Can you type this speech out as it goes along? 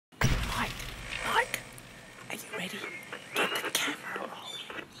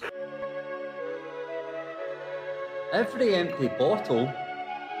Every empty bottle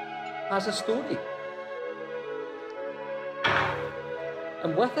has a story.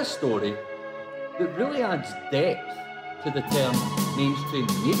 And with a story that really adds depth to the term mainstream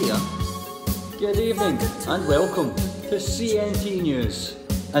media, good evening and welcome to CNT News,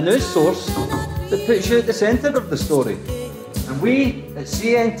 a news source that puts you at the centre of the story. And we at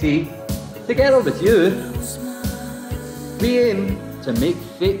CNT, together with you, we aim to make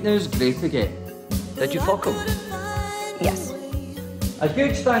fake news great again. Did you fuck 'em? Yes. A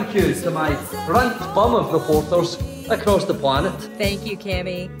huge thank you to my front bum of reporters across the planet. Thank you,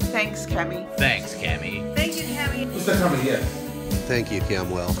 Cammy. Thanks, Cammy. Thanks, Cammy. Thank you, Cammy. Who's that coming here? Thank you,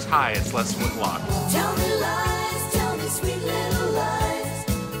 Camwell. Hi, it's Les Whitlock. Tell me lies, tell me sweet little lies.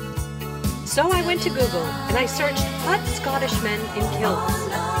 So I went to Google and I searched hot Scottish men in kilts.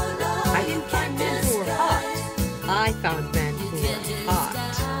 I didn't find men who were hot. I found men who were hot.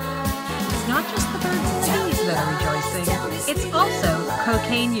 It's not just the birds and bees that are rejoicing, it's also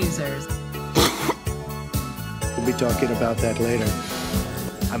cocaine users. We'll be talking about that later.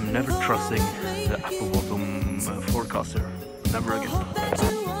 I'm never trusting the apple bottom forecaster. Never again.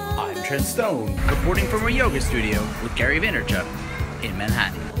 I'm Trent Stone, reporting from a yoga studio with Gary Vaynerchuk in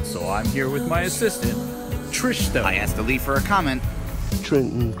Manhattan. So I'm here with my assistant, Trish Stone. I asked Ali for a comment.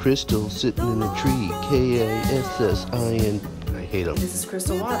 Trenton Crystal sitting in a tree. K-A-S-S-I-N. I hate them. This is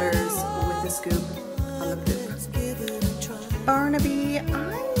Crystal Waters with the scoop on the poop. Barnaby, I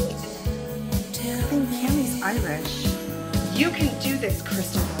think Cammy's Irish. You can do this,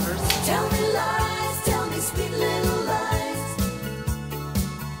 Crystal Waters. Tell me lies, tell me sweet little lies.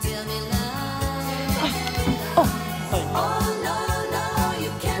 Tell me lies. Oh no,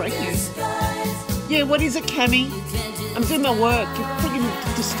 you can't disguise. Yeah, what is it, Cammy? I'm doing my work. You're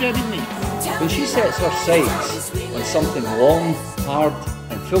freaking disturbing me. When she sets her sights on something long, hard,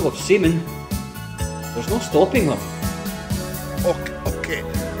 and full of semen, there's no stopping her. Okay,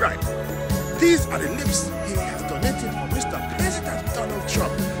 right. These are the lips he has donated for Mr. President Donald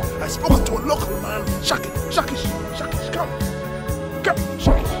Trump. I spoke to a local man. Shakish, come,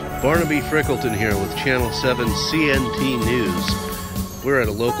 Shakish. Barnaby Frickleton here with Channel 7 CNT News. We're at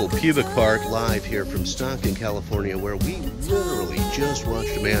a local pubic park live here from Stockton, California, where we literally just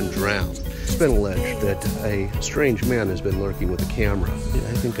watched a man drown. It's been alleged that a strange man has been lurking with a camera.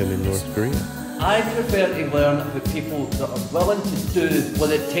 I think I'm in North Korea. I prefer to learn about people that are willing to do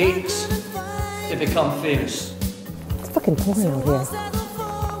what it takes to become famous. It's fucking pouring out here.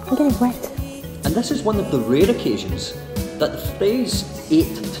 I'm getting wet. And this is one of the rare occasions that the phrase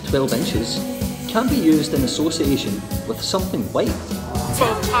 8 to 12 inches can be used in association with something white.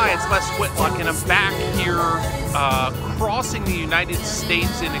 Folks, hi, it's Les Whitlock, and I'm back here crossing the United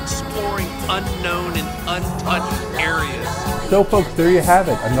States and exploring unknown and untouched areas. So folks, there you have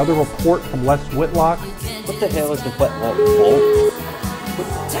it. Another report from Les Whitlock. What the hell is the Whitlock fault?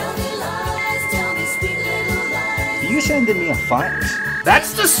 Are you sending me a fax?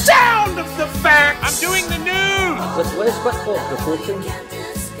 That's the sound of the facts! I'm doing the news! With Les Whitlock reporting,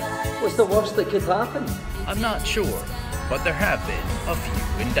 what's the worst that could happen? I'm not sure, but there have been a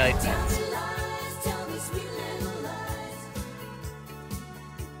few indictments.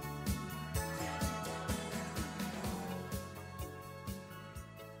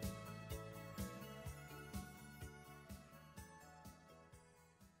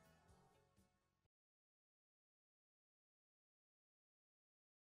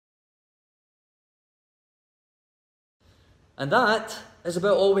 And that is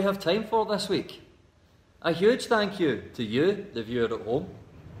about all we have time for this week. A huge thank you to you, the viewer at home.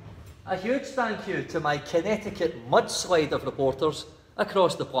 A huge thank you to my Connecticut mudslide of reporters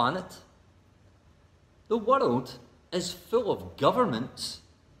across the planet. The world is full of governments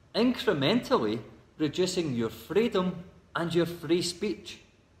incrementally reducing your freedom and your free speech.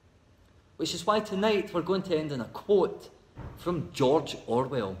 Which is why tonight we're going to end on a quote from George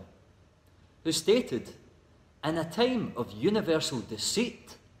Orwell, who stated, "In a time of universal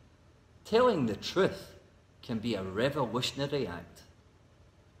deceit, telling the truth can be a revolutionary act."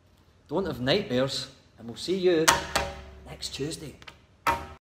 Don't have nightmares, and we'll see you next Tuesday.